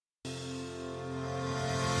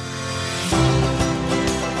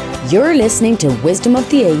You're listening to Wisdom of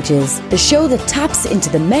the Ages, the show that taps into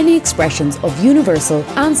the many expressions of universal,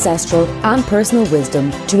 ancestral, and personal wisdom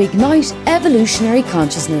to ignite evolutionary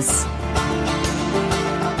consciousness.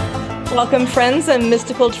 Welcome, friends and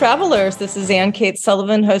mystical travelers. This is Ann-Kate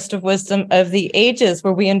Sullivan, host of Wisdom of the Ages,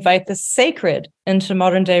 where we invite the sacred into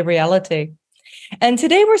modern-day reality. And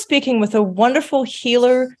today we're speaking with a wonderful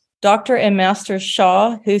healer, Dr. and Master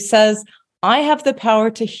Sha, who says, I have the power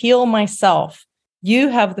to heal myself. You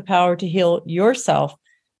have the power to heal yourself.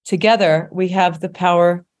 Together, we have the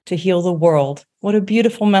power to heal the world. What a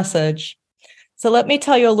beautiful message. So let me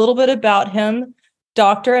tell you a little bit about him.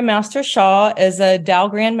 Dr. and Master Sha is a Tao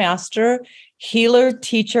Grand Master, healer,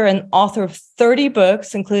 teacher, and author of 30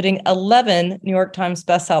 books, including 11 New York Times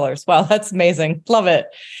bestsellers. Wow, that's amazing. Love it.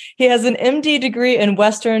 He has an MD degree in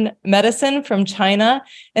Western medicine from China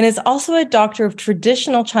and is also a doctor of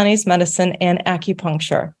traditional Chinese medicine and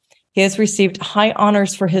acupuncture. He has received high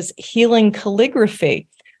honors for his healing calligraphy.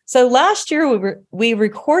 So last year, we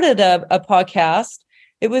recorded a podcast.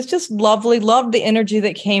 It was just lovely. Loved the energy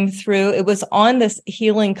that came through. It was on this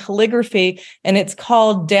healing calligraphy, and it's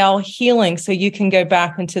called Tao Healing. So you can go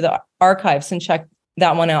back into the archives and check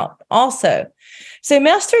that one out also. So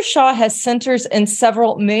Master Sha has centers in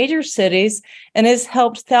several major cities and has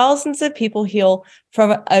helped thousands of people heal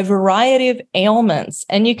from a variety of ailments.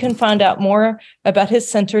 And you can find out more about his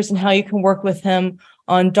centers and how you can work with him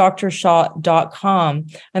on drsha.com.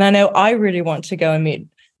 And I know I really want to go and meet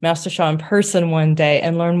Master Sha in person one day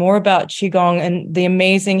and learn more about Qigong and the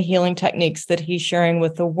amazing healing techniques that he's sharing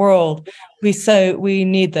with the world. We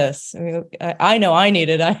need this. I know I need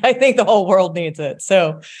it. I think the whole world needs it.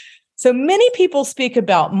 So many people speak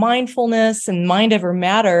about mindfulness and mind over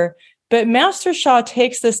matter, but Master Sha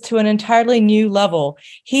takes this to an entirely new level.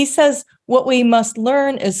 He says what we must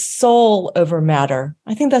learn is soul over matter.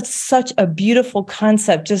 I think that's such a beautiful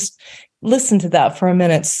concept. Just listen to that for a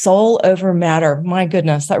minute. Soul over matter. My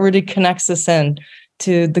goodness, that really connects us in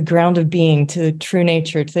to the ground of being, to true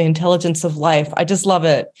nature, to the intelligence of life. I just love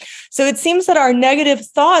it. So it seems that our negative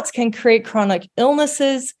thoughts can create chronic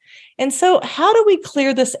illnesses. And so how do we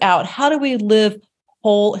clear this out? How do we live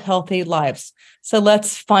whole, healthy lives? So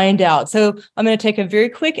let's find out. So I'm going to take a very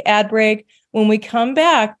quick ad break. When we come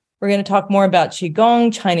back, we're going to talk more about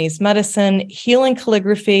Qigong, Chinese medicine, healing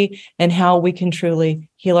calligraphy, and how we can truly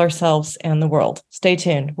heal ourselves and the world. Stay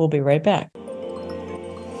tuned. We'll be right back.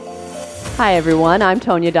 Hi, everyone. I'm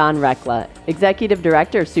Tonya Dawn Rekla, Executive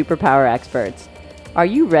Director of Superpower Experts. Are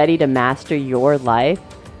you ready to master your life?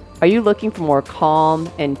 Are you looking for more calm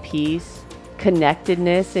and peace,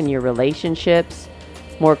 connectedness in your relationships,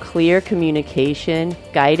 more clear communication,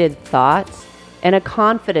 guided thoughts, and a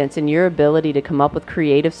confidence in your ability to come up with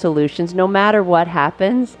creative solutions no matter what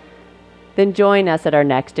happens? Then join us at our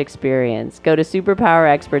next experience. Go to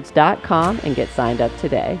superpowerexperts.com and get signed up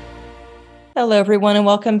today. Hello, everyone, and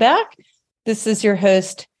welcome back. This is your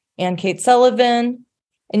host, Ann-Kate Sullivan.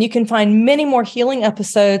 And you can find many more healing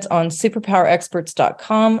episodes on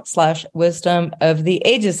superpowerexperts.com/wisdom of the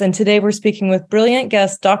ages. And today we're speaking with brilliant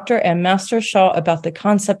guest, Dr. and Master Sha, about the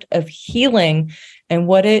concept of healing and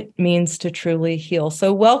what it means to truly heal.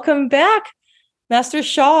 So welcome back, Master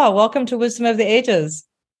Sha. Welcome to Wisdom of the Ages.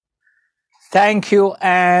 Thank you,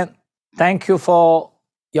 and thank you for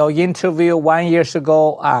your interview 1 year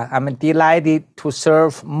ago. I'm delighted to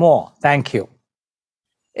serve more. Thank you.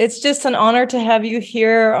 It's just an honor to have you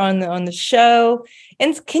here on the show.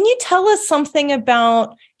 And can you tell us something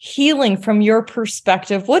about healing from your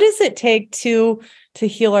perspective? What does it take to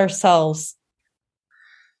heal ourselves?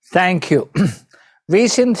 Thank you.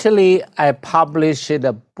 Recently, I published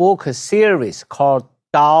a book series called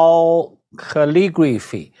Tao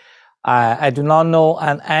Calligraphy. I do not know,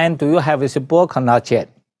 Anne, do you have this book or not yet?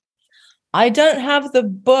 I don't have the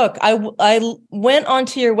book. I went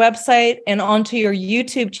onto your website and onto your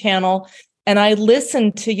YouTube channel, and I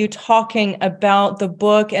listened to you talking about the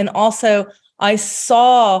book. And also, I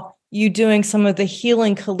saw you doing some of the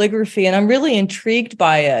healing calligraphy, and I'm really intrigued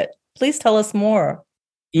by it. Please tell us more.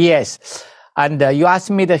 Yes. And you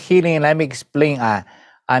asked me the healing, let me explain. Tao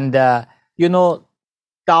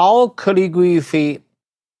calligraphy,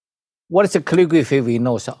 what is a calligraphy? We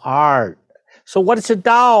know it's art. So what is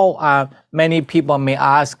Tao? Many people may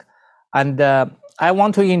ask. And I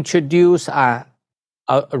want to introduce a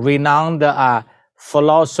renowned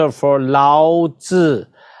philosopher, Lao Tzu.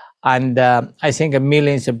 And I think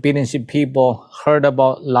millions and billions of people heard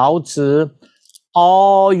about Lao Tzu.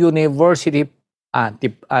 All university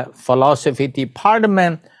philosophy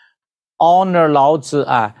department honor Lao Tzu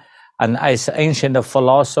and as ancient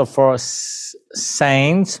philosopher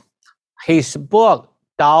saints. His book,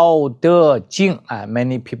 Dao De Jing.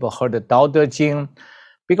 Many people heard the Dao De Jing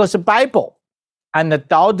because the Bible and the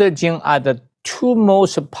Dao De Jing are the two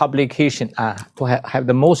most publication to have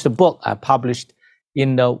the most book published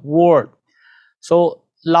in the world. So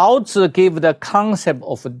Lao Tzu gave the concept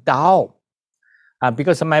of Dao.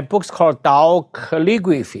 Because my book's called Dao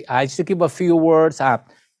Calligraphy. I just give a few words.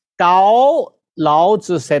 Dao, Lao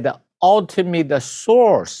Tzu said, the ultimate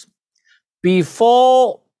source.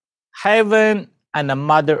 Before heaven and the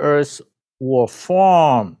Mother Earth were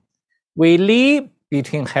formed, we live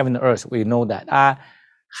between heaven and earth. We know that.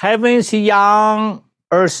 Heaven is yang,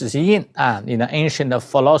 earth is yin. In the ancient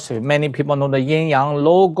philosophy, many people know the yin-yang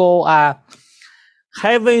logo.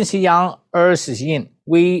 Heaven is yang, earth is yin.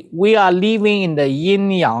 We are living in the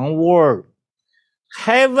yin-yang world.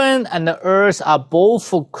 Heaven and the earth are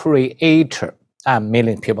both creator.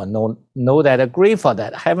 Million people know that, agree for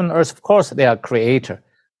that. Heaven and earth, of course, they are creator.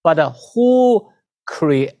 But who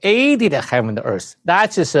created heaven and earth?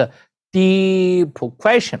 That is a deep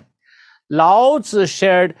question. Lao Tzu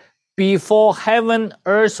shared, before heaven and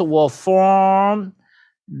earth were formed,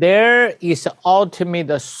 there is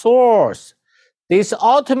ultimate source. This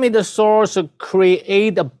ultimate source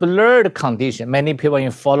create a blurred condition. Many people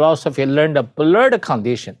in philosophy learn the blurred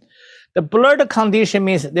condition. The blurred condition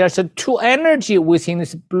means there's two energy within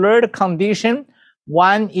this blurred condition.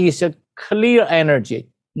 One is a clear energy,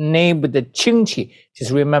 named the Qingqi.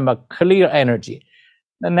 Just remember, clear energy.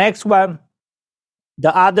 The next one,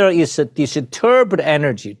 the other is a disturbed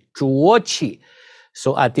energy, 浊气.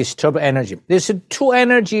 So a disturbed energy. These two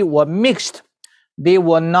energy were mixed. They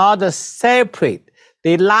were not separate.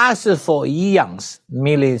 They lasted for eons,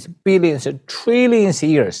 millions, billions, trillions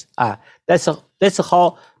years. That's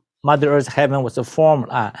how Mother Earth heaven was formed.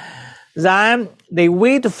 Then they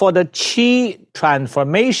wait for the qi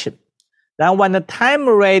transformation. Then when the time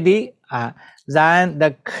ready, then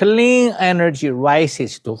the clean energy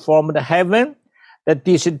rises to form the heaven. The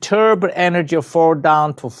disturbed energy fall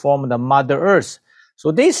down to form the Mother Earth.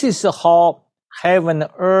 So this is how heaven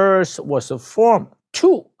and earth was formed.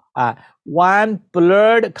 Two, one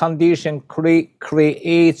blurred condition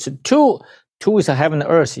creates two. Two is heaven and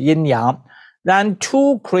earth, yin yang. Then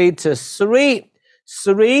two creates three.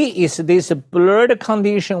 Three is this blurred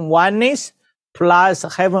condition, oneness, plus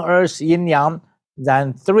heaven, earth, yin yang,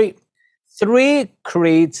 then three. Three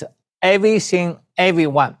creates everything,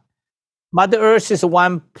 everyone. Mother Earth is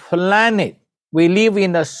one planet. We live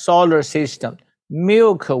in the solar system,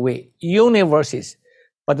 Milky Way, universes.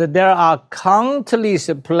 But there are countless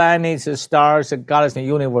planets, stars, galaxies, and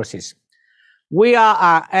universes. We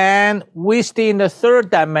are and we stay in the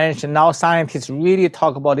third dimension. Now scientists really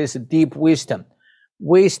talk about this deep wisdom.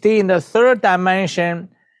 We stay in the third dimension.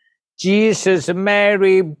 Jesus,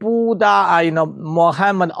 Mary, Buddha,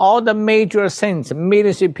 Muhammad, all the major saints,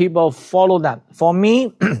 millions of people follow them. For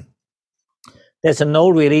me, there's no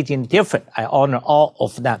religion different. I honor all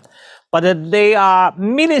of them. But they are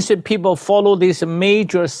millions of people follow these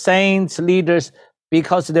major saints, leaders,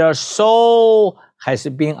 because their soul has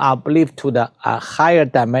been uplifted to the higher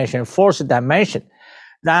dimension, fourth dimension.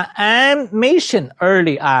 That I mentioned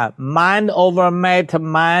earlier, mind over matter,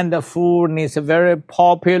 mindfulness, very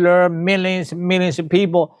popular, millions of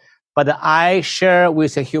people. But I share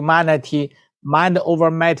with humanity, mind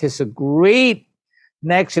over matter is great.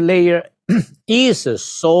 Next layer is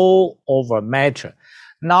soul over matter.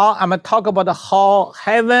 Now I'm going to talk about how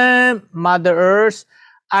heaven, Mother Earth,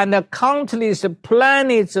 and the countless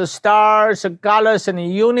planets, stars, galaxies,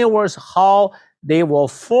 and universe, how they were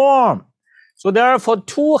formed. So therefore,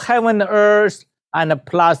 two heaven and earth and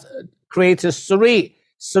plus creates three.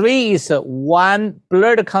 Three is one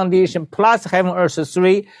blurred condition plus heaven, earth,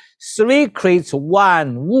 three. Three creates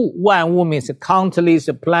one. One Wu means countless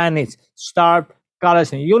planets, stars,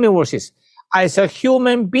 galaxies, and universes. As a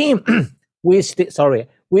human being, we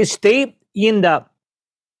stay in the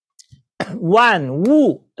one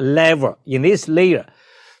Wu level, in this layer.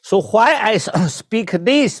 So why I speak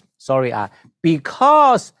this?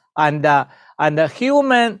 Because and the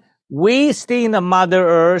human, we stay in the Mother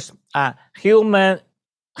Earth.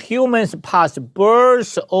 Humans pass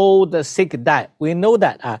birth, old, sick, die. We know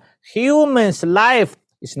that humans' life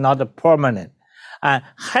is not permanent.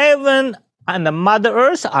 Heaven and the Mother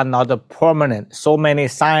Earth are not permanent. So many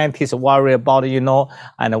scientists worry about,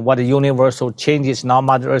 and what the universal changes now,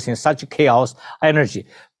 Mother Earth in such chaos, energy.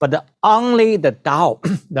 But only the Tao,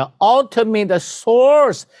 the ultimate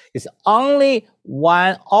source, is only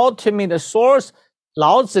one ultimate source.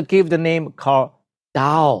 Lao Tzu gave the name called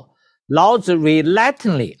Tao. Lao Tzu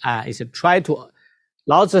reluctantly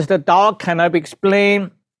Lao Tzu said the Tao cannot be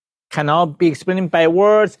explained by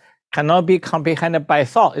words, cannot be comprehended by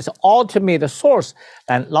thought. It's ultimate source.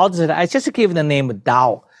 And Lao Tzu said, I just give the name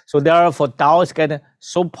Tao. So therefore, Tao is getting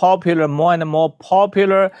so popular, more and more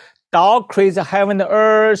popular. Tao creates heaven and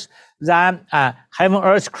earth. Then heaven and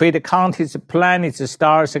earth create countless planets,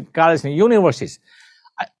 stars, galaxies, and universes.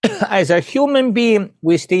 As a human being,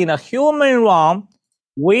 we stay in a human realm.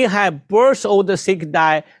 We have birth, old, sick,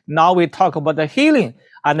 die. Now we talk about the healing.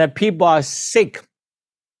 And the people are sick.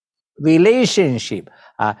 Relationship,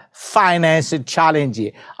 finance challenge.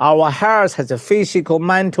 Our health has a physical,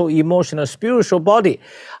 mental, emotional, spiritual body.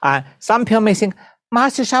 Some people may think,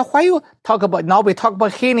 Master Sha, why you talk about, now we talk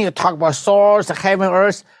about healing, you talk about source, heaven,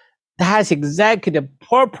 earth. That's exactly the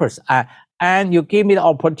purpose. And you gave me the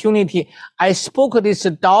opportunity. I spoke of this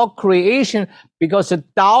Tao creation because the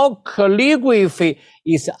Tao calligraphy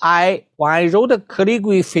is when I wrote the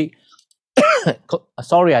calligraphy,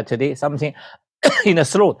 sorry, today something in the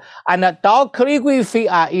throat. And the Tao calligraphy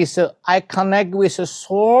is I connect with the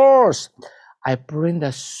source. I bring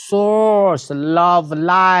the source, love,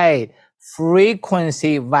 light,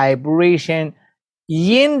 frequency, vibration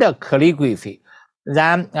in the calligraphy.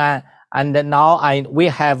 Then and now we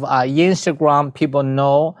have Instagram. People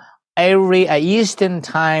know every Eastern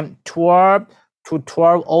time 12 to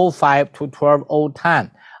 12:05 to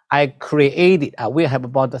 12:10. I created. We have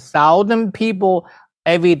about 1,000 people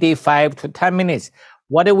every day, 5 to 10 minutes.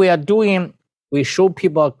 What we are doing, we show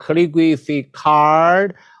people a calligraphy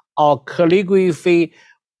card or calligraphy.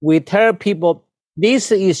 We tell people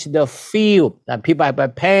this is the field that people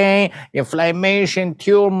have pain, inflammation,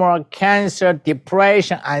 tumor, cancer,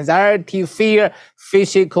 depression, anxiety, fear,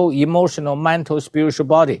 physical, emotional, mental, spiritual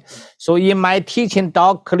body. So in my teaching,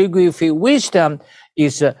 Tao calligraphy wisdom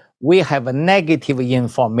is we have a negative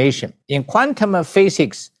information. In quantum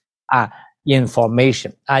physics,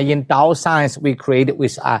 information. In Tao science, we created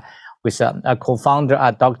with a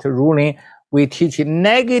co-founder, Dr. Rulin. We teach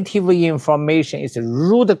negative information is the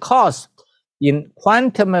root cause. In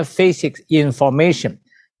quantum physics information,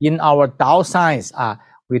 in our Tao science,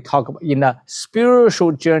 we talk about in a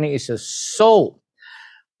spiritual journey is a soul.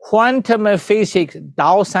 Quantum physics,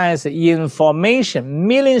 Tao science information,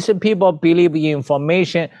 millions of people believe in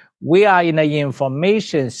information. We are in the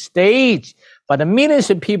information stage, but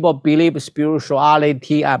millions of people believe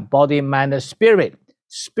spirituality and body, mind, spirit.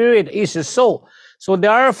 Spirit is soul. So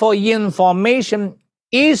therefore, information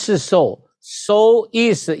is soul. Soul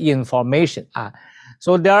is information.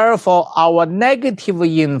 So therefore, our negative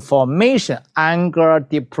information, anger,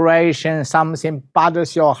 depression, something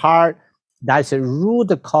bothers your heart, that's a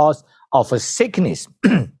root cause of a sickness.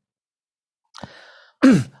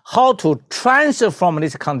 How to transform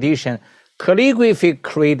this condition? Calligraphy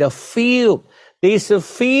create a field. This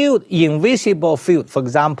field, invisible field. For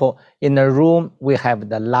example, in the room, we have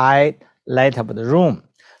the light up the room.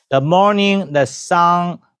 The morning, the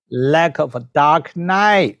sun, lack of a dark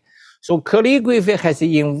night. So calligraphy has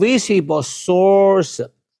an invisible source,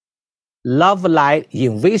 love light,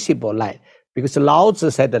 invisible light. Because Lao Tzu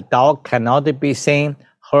said the Tao cannot be seen,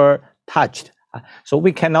 heard, touched. So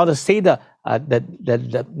we cannot see what's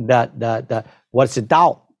the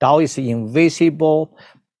Tao. Tao is invisible,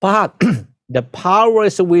 but the power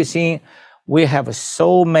is within. We have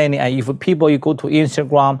so many, and if people, you go to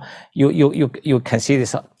Instagram, you can see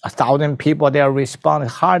this 1,000 people, they are responding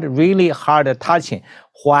hard, really hard touching.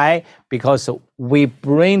 Why? Because we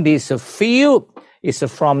bring this field, it's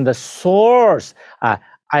from the source.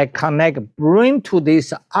 I connect, bring to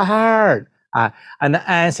this art. And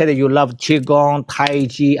Anne said you love Qigong, Tai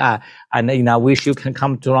Chi, and I wish you can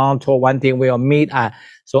come to Toronto one day we'll meet.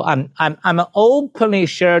 So I'm openly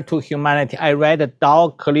shared to humanity. I read the Tao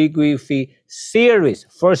calligraphy series.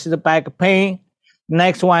 First is back pain.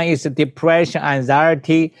 Next one is depression,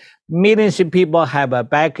 anxiety. Millions of people have a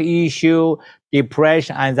back issue,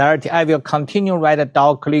 depression, anxiety. I will continue write the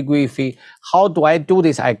Tao calligraphy. How do I do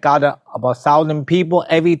this? I gather about 1,000 people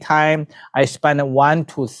every time. I spend 1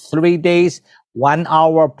 to 3 days, 1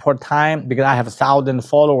 hour per time because I have 1,000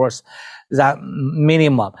 followers. That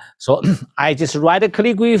minimum. So I just write a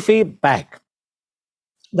calligraphy back.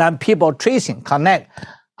 Then people tracing, connect.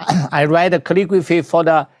 I write a calligraphy for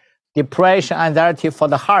the depression, anxiety for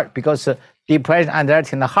the heart because depression,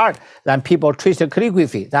 anxiety in the heart. Then people trace the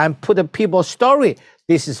calligraphy. Then put the people's story.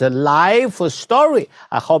 This is a life story.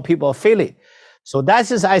 I hope people feel it. So that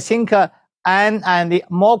is, I think, and the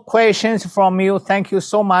more questions from you. Thank you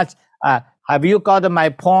so much. Have you got my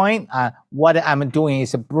point? What I'm doing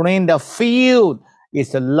is bring the field.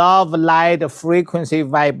 It's love, light, frequency,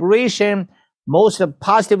 vibration, most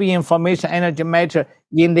positive information, energy, matter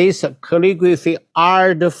in this calligraphy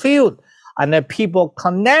art field. and the people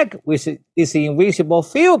connect with this invisible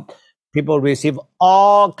field, people receive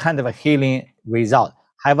all kinds of healing results.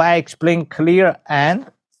 Have I explained clear, Anne?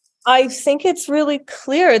 I think it's really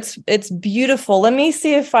clear. It's beautiful. Let me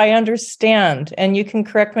see if I understand, and you can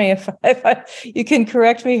correct me if you can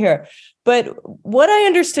correct me here. But what I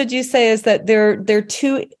understood you say is that there are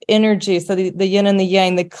two energies, so the yin and the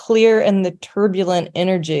yang, the clear and the turbulent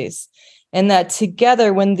energies, and that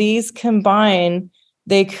together, when these combine,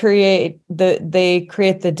 they create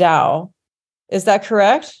the Tao. Is that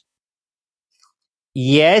correct?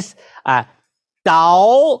 Yes.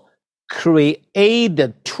 Tao create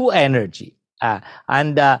two energy,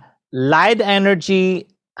 and light energy,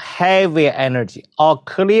 heavy energy, or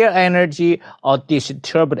clear energy, or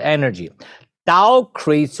disturbed energy. Tao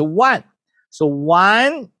creates one. So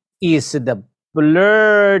one is the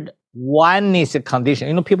blurred oneness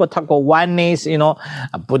condition. People talk about oneness,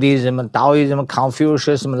 Buddhism, Taoism,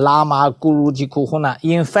 Confucianism, Lama, Guru, Jikuhuna.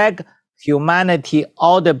 In fact, humanity,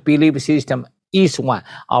 all the belief system is one.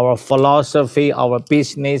 Our philosophy, our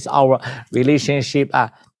business, our relationship.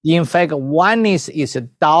 In fact, oneness is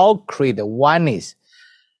Tao create oneness.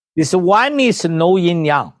 This oneness no yin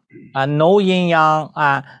yang. No yin yang.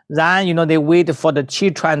 Then they wait for the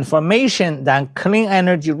qi transformation. Then clean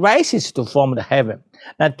energy rises to form the heaven.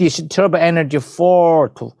 Now disturbed energy fall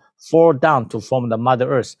down to form the Mother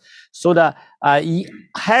Earth. So the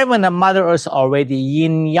heaven and Mother Earth already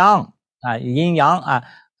yin yang. Yin yang.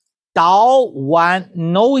 Tao one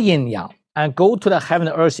no yin yang, and go to the heaven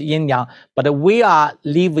and earth yin yang, but we are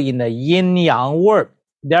living in the yin yang world.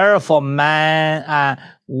 Therefore, man,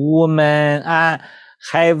 woman,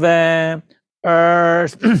 heaven,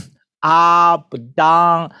 earth, up,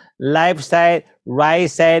 down, left side, right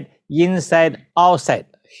side, inside, outside.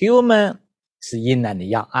 Human is yin and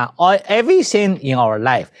yang. Everything in our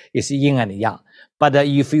life is yin and yang. But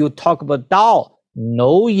if you talk about Tao,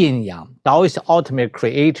 no yin yang. Tao is the ultimate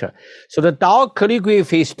creator. So the Tao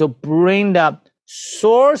calligraphy is to bring the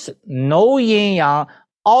source, no yin yang,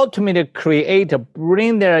 ultimate creator,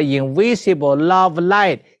 bring their invisible love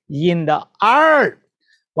light in the art.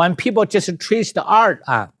 When people just trace the art,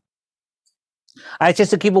 I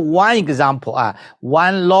just give one example.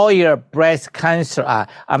 One lawyer, breast cancer.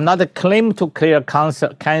 I'm not claiming to clear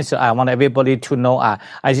cancer. I want everybody to know. I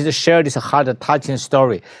just share this heart-touching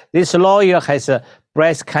story. This lawyer has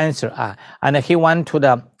breast cancer, and he went to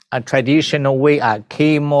the traditional way,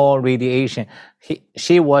 chemo, radiation.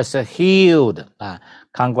 She was healed.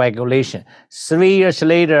 Congratulations. 3 years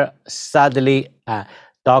later, suddenly,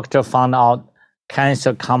 doctor found out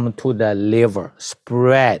cancer come to the liver,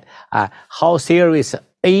 spread. How serious?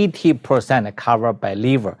 80% covered by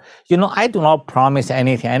liver. I do not promise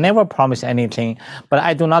anything. I never promise anything, but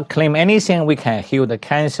I do not claim anything we can heal the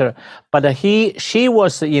cancer. But she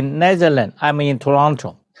was in Netherlands. I'm in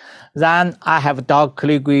Toronto. Then I have Tao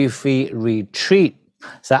calligraphy retreat.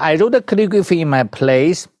 So I wrote the calligraphy in my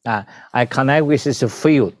place. I connect with this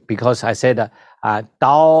field because I said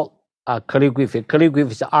Tao calligraphy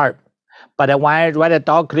is art. But when I write a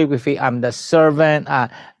Tao calligraphy, I'm the servant.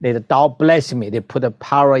 The Tao bless me. They put the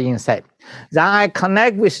power inside. Then I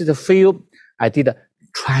connect with the field. I did a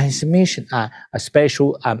transmission,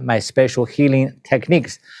 my special healing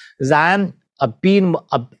techniques. Then a beam,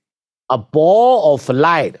 a ball of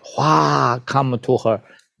light, come to her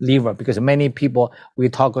liver. Because many people, we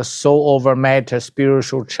talk soul over matter,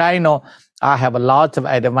 spiritual channel. I have a lot of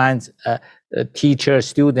advanced teacher,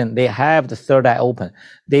 student, they have the third eye open.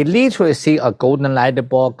 They literally see a golden light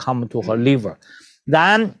ball come to her liver.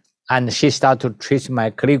 Then, and she started to trace my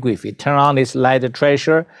calligraphy, turn on this light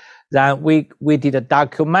treasure. Then we did a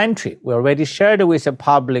documentary. We already shared it with the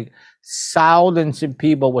public. Thousands of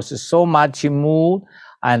people was so much moved.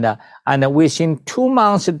 And within 2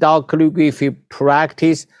 months of Tao calligraphy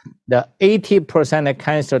practice, the 80% of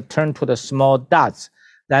cancer turned to the small dots.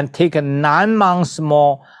 Then take 9 months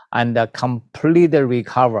more and completely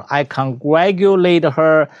recover. I congratulate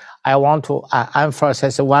her. I want to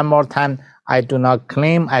emphasize one more time. I do not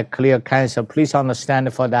claim I clear cancer. Please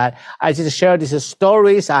understand for that. I just share these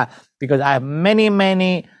stories because I have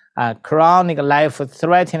many chronic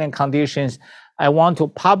life-threatening conditions. I want to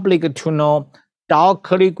public to know Tao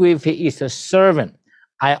calligraphy is a servant.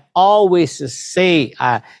 I always say,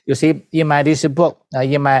 you see, in this book,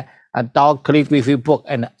 in my Tao calligraphy book,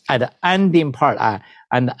 and at the ending part,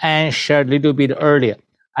 and Anne shared a little bit earlier,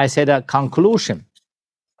 I said a conclusion,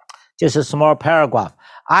 just a small paragraph.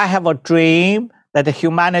 I have a dream that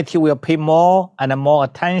humanity will pay more and more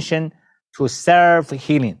attention to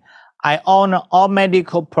self-healing. I honor all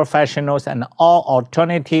medical professionals and all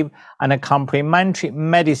alternative and complementary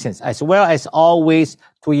medicines, as well as always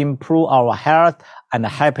to improve our health and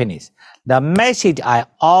happiness. The message I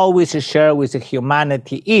always share with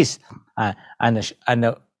humanity is,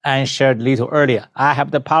 and shared little earlier, I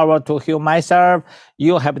have the power to heal myself.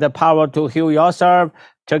 You have the power to heal yourself.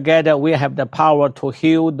 Together, we have the power to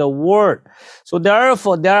heal the world. So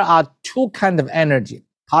therefore, there are two kinds of energy,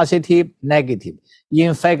 positive, negative.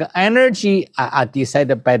 In fact, energy are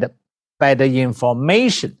decided by the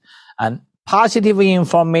information, and positive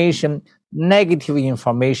information, negative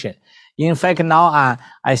information. In fact, now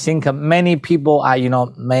I think many people are,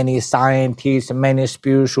 many scientists, many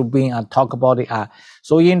spiritual beings talk about it.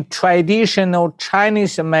 So in traditional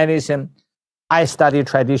Chinese medicine, I study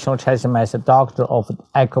traditional Chinese medicine, doctor of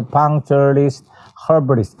acupuncturist,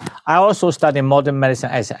 herbalist. I also study modern medicine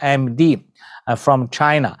as MD from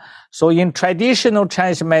China. So in traditional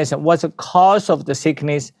Chinese medicine, what's the cause of the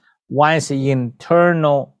sickness? One is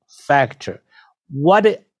internal factor. What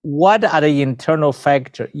are the internal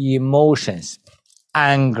factor? Emotions,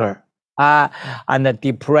 anger, and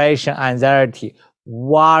depression, anxiety,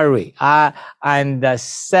 worry, and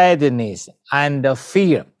sadness, and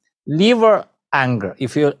fear. Liver anger.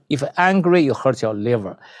 If angry, it hurts your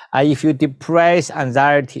liver. If you depress,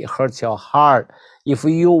 anxiety, it hurts your heart. If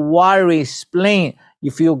you worry, spleen.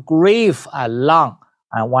 If you grieve, lung.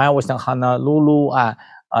 And when I was in Honolulu,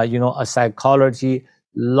 a psychology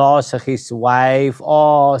lost his wife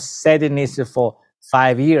or sadness for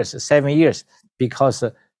 5 years, 7 years, because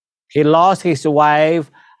he lost his wife,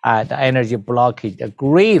 the energy blockage, the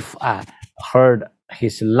grief hurt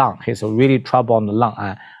his lung. He's really trouble on the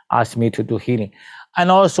lung. Asked me to do healing.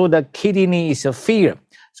 And also the kidney is a fear.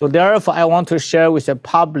 So therefore, I want to share with the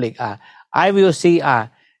public, I will see,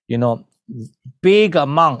 big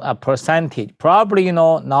amount, a percentage, probably,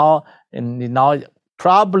 now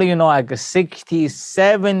probably, like 60,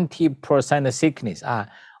 70% sickness are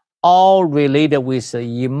all related with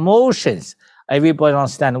emotions. Everybody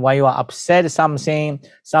understand when you are upset something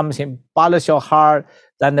bothers your heart,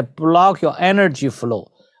 then they block your energy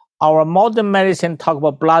flow. Our modern medicine talk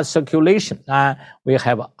about blood circulation. We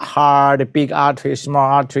have heart, big artery, small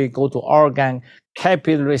artery, go to organ,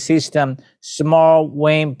 capillary system, small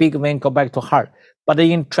vein, big vein, go back to heart. But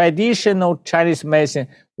in traditional Chinese medicine,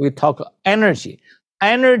 we talk energy.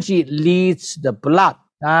 Energy leads the blood.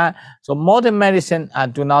 So modern medicine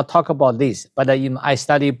do not talk about this. But I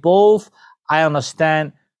study both. I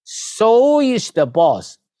understand soul is the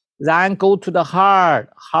boss. Then go to the heart.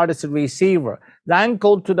 Heart is the receiver. Then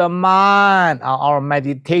go to the mind, our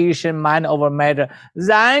meditation, mind over matter.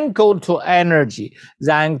 Then go to energy.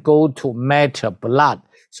 Then go to matter, blood.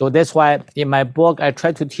 So that's why in my book, I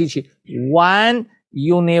try to teach one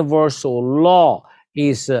universal law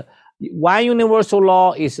is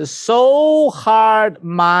soul, heart,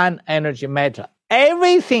 mind, energy, matter.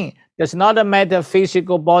 Everything does not matter: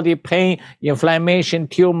 physical body, pain, inflammation,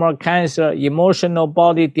 tumor, cancer, emotional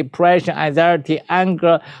body, depression, anxiety,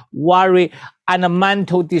 anger, worry, and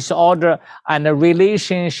mental disorder, and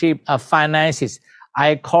relationship, finances.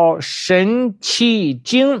 I call Shen Qi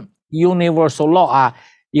Jing universal law.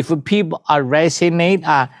 If people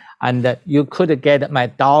resonate, and you could get my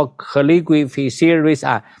dog calligraphy series.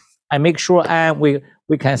 I make sure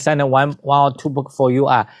we can send one or two books for you.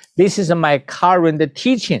 This is my current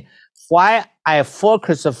teaching. Why I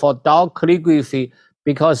focus for dog calligraphy?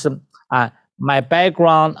 Because my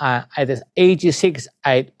background at age 6,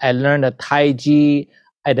 I learned Tai Chi.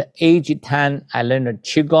 At age 10, I learned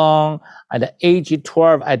Qigong. At age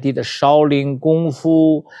 12, I did Shaolin Kung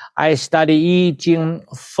Fu. I studied I Ching,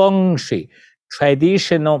 Feng Shui,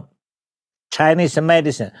 traditional Chinese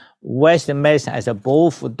medicine, Western medicine as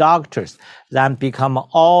both doctors, then become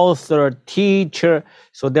author, teacher.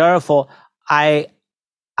 So therefore, I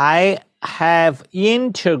have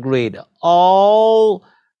integrated all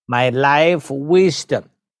my life wisdom,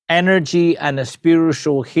 energy, and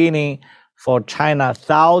spiritual healing for China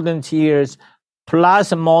 1,000 years,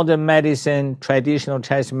 plus modern medicine, traditional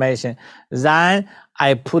Chinese medicine. Then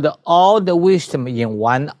I put all the wisdom in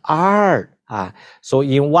one art. So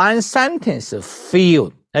in one sentence,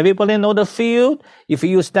 field. Everybody know the field? If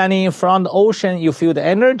you standing in front of the ocean, you feel the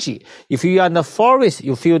energy. If you are in the forest,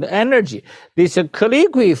 you feel the energy. This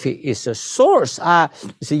calligraphy is a source.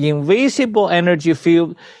 It's an invisible energy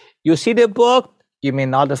field. You see the book, you may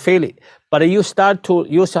not feel it. But you start to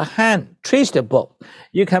use your hand, trace the book.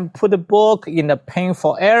 You can put the book in a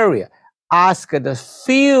painful area. Ask the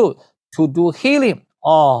field to do healing.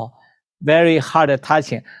 Oh, very hard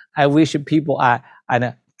touching. I wish people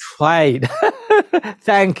tried.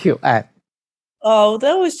 Thank you, Anne. Oh,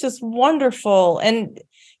 that was just wonderful. And,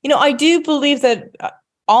 I do believe that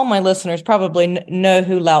all my listeners probably know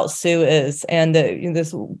who Lao Tzu is, and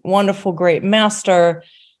this wonderful, great master.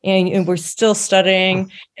 And we're still studying,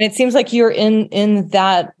 and it seems like you're in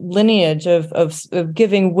that lineage of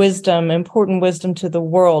giving wisdom, important wisdom to the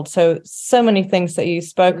world. So many things that you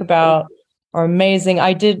spoke about are amazing.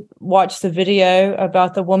 I did watch the video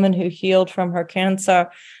about the woman who healed from her cancer,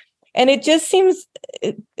 and it just seems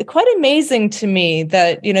quite amazing to me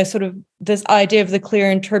that, sort of this idea of the clear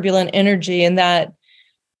and turbulent energy, and that.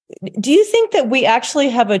 Do you think that we actually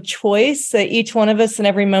have a choice, that each one of us in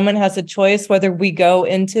every moment has a choice whether we go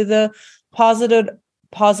into the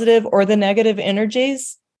positive or the negative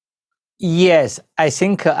energies? Yes, I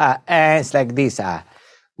think it's like this.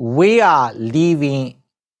 We are living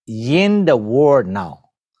in the world now.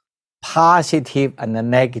 Positive and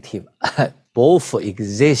negative both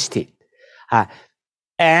existed.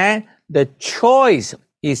 And the choice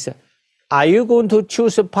is, are you going to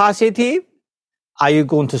choose positive? Are you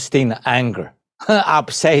going to stay in anger,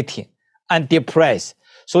 upsetting, and depressed?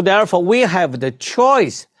 So therefore, we have the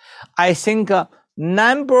choice. I think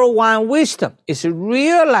number one wisdom is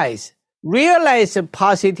realize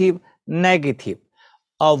positive, negative.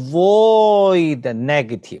 Avoid the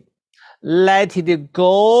negative. Let it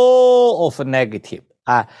go of negative.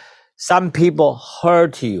 Some people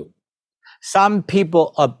hurt you. Some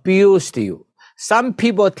people abused you. Some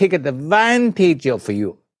people take advantage of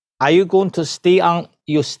you. Are you going to stay on,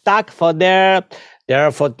 you stuck for there,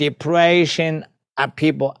 therefore depression,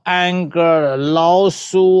 people anger,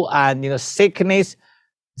 lawsuit, and sickness?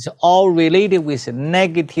 It's all related with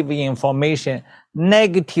negative information,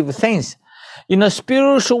 negative things.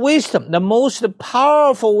 Spiritual wisdom, the most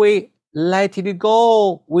powerful way, let it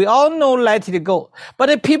go. We all know let it go. But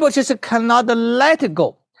the people just cannot let it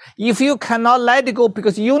go. If you cannot let it go,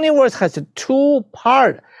 because universe has two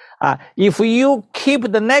parts. If you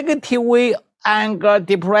keep the negative way, anger,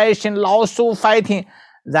 depression, lawsuit, fighting,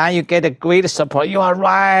 then you get a great support. You are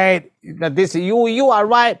right. You are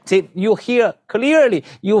right. See, you hear clearly.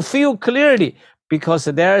 You feel clearly, because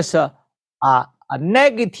there's a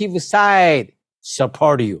negative side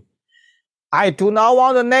support you. I do not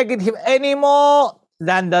want the negative anymore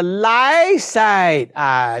than the light side.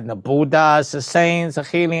 The Buddhas, saints,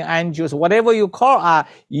 healing angels, whatever you call,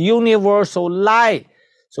 universal light.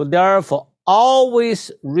 So therefore, always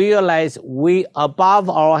realize we above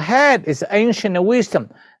our head is ancient wisdom.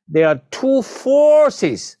 There are two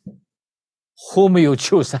forces whom you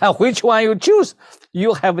choose. Which one you choose?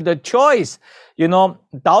 You have the choice.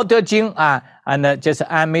 Tao Te Ching, and just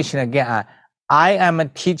I mention again, I am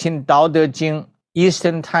teaching Tao Te Ching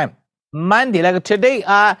Eastern time. Monday, like today,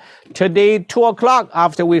 2 o'clock,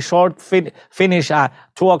 after we finish,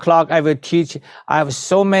 2 o'clock, I will teach. I have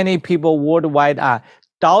so many people worldwide,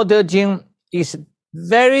 Tao Te Ching is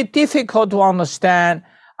very difficult to understand.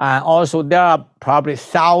 Also, there are probably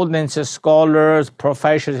thousands of scholars,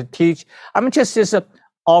 professors to teach. I'm just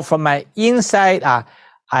offer my insight.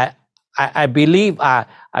 I believe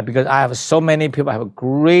because I have so many people have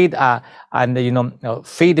great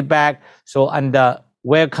feedback. So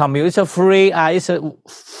welcome you. It's a free. It's a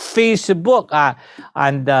Facebook.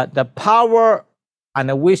 And the power and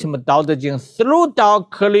the wisdom of Tao Te Ching through Tao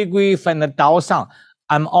calligraphy and the Tao Song.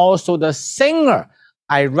 I'm also the singer.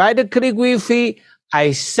 I write the calligraphy,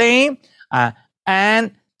 I sing,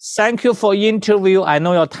 and thank you for interview. I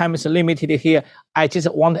know your time is limited here. I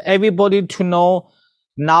just want everybody to know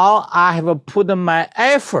now I have put my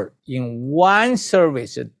effort in one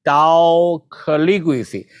service, Tao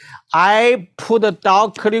calligraphy. I put the Tao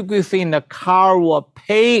calligraphy in the cover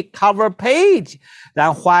page.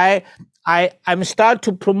 That's why I'm start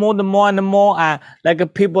to promote more and more,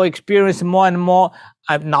 like people experience more and more.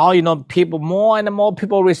 Now, people, more and more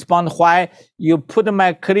people respond. Why? You put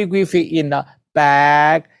my calligraphy in the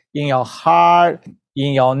bag, in your heart,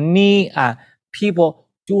 in your knee, people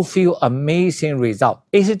do feel amazing result.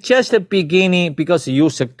 It's just the beginning, because you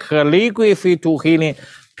use calligraphy to healing.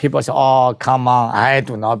 People say, oh, come on, I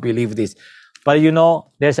do not believe this. But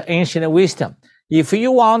there's ancient wisdom. If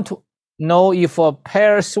you want to know if a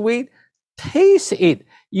pear is sweet, taste it.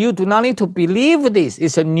 You do not need to believe this.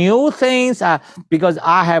 It's a new thing, because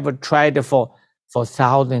I have tried for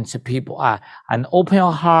thousands of people. And open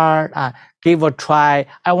your heart, give a try.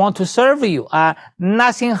 I want to serve you.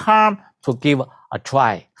 Nothing harm to give a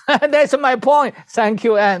try. That's my point. Thank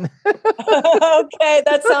you, Anne. Okay,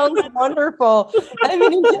 that sounds wonderful. I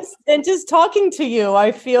mean, just talking to you,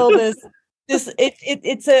 I feel this.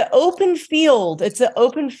 It's an open field. It's an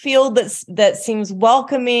open field that seems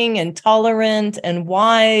welcoming and tolerant and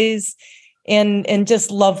wise. and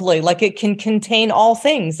just lovely. Like it can contain all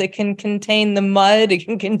things. It can contain the mud. It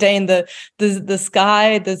can contain the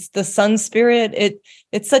sky, the sun spirit.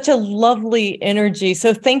 It's such a lovely energy.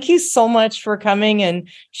 So thank you so much for coming and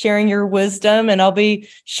sharing your wisdom. And I'll be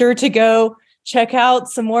sure to go check out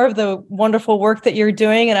some more of the wonderful work that you're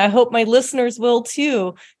doing. And I hope my listeners will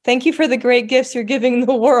too. Thank you for the great gifts you're giving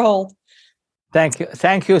the world. Thank you.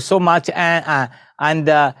 Thank you so much. And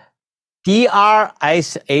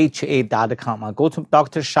drsha.com. Go to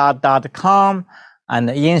drsha.com, and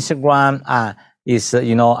Instagram is,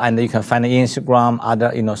 and you can find Instagram,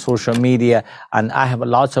 other, social media. And I have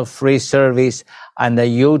lots of free service. And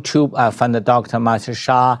YouTube, find the Dr. Master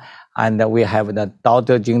Sha, and we have the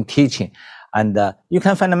Dr. Jing teaching. And you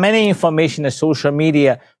can find many information in social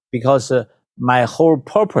media, because my whole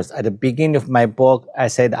purpose at the beginning of my book, I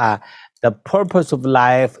said, the purpose of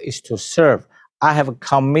life is to serve. I have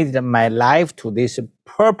committed my life to this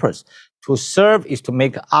purpose. To serve is to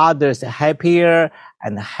make others happier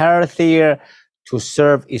and healthier. To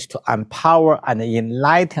serve is to empower and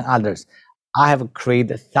enlighten others. I have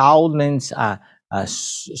created thousands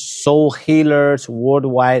soul healers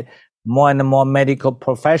worldwide, more and more medical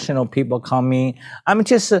professional people coming. I'm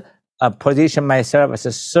just position myself as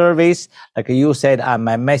a service. Like you said,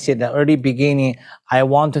 my message at the early beginning, I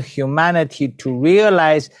want humanity to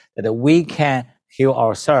realize that we can heal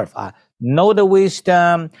ourselves. Know the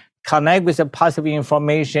wisdom, connect with the positive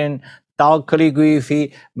information, Tao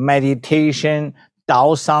calligraphy, meditation,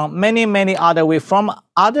 Tao sound, many other ways from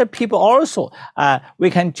other people also. We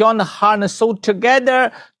can join the heart and soul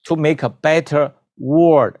together to make a better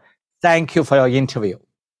world. Thank you for your interview.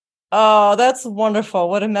 Oh, that's wonderful.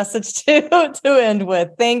 What a message to end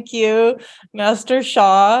with. Thank you, Master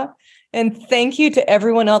Sha. And thank you to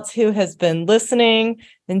everyone else who has been listening.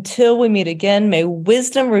 Until we meet again, may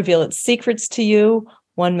wisdom reveal its secrets to you,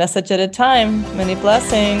 one message at a time. Many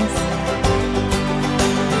blessings.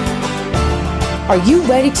 Are you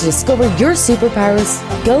ready to discover your superpowers?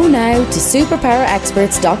 Go now to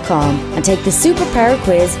superpowerexperts.com and take the superpower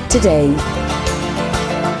quiz today.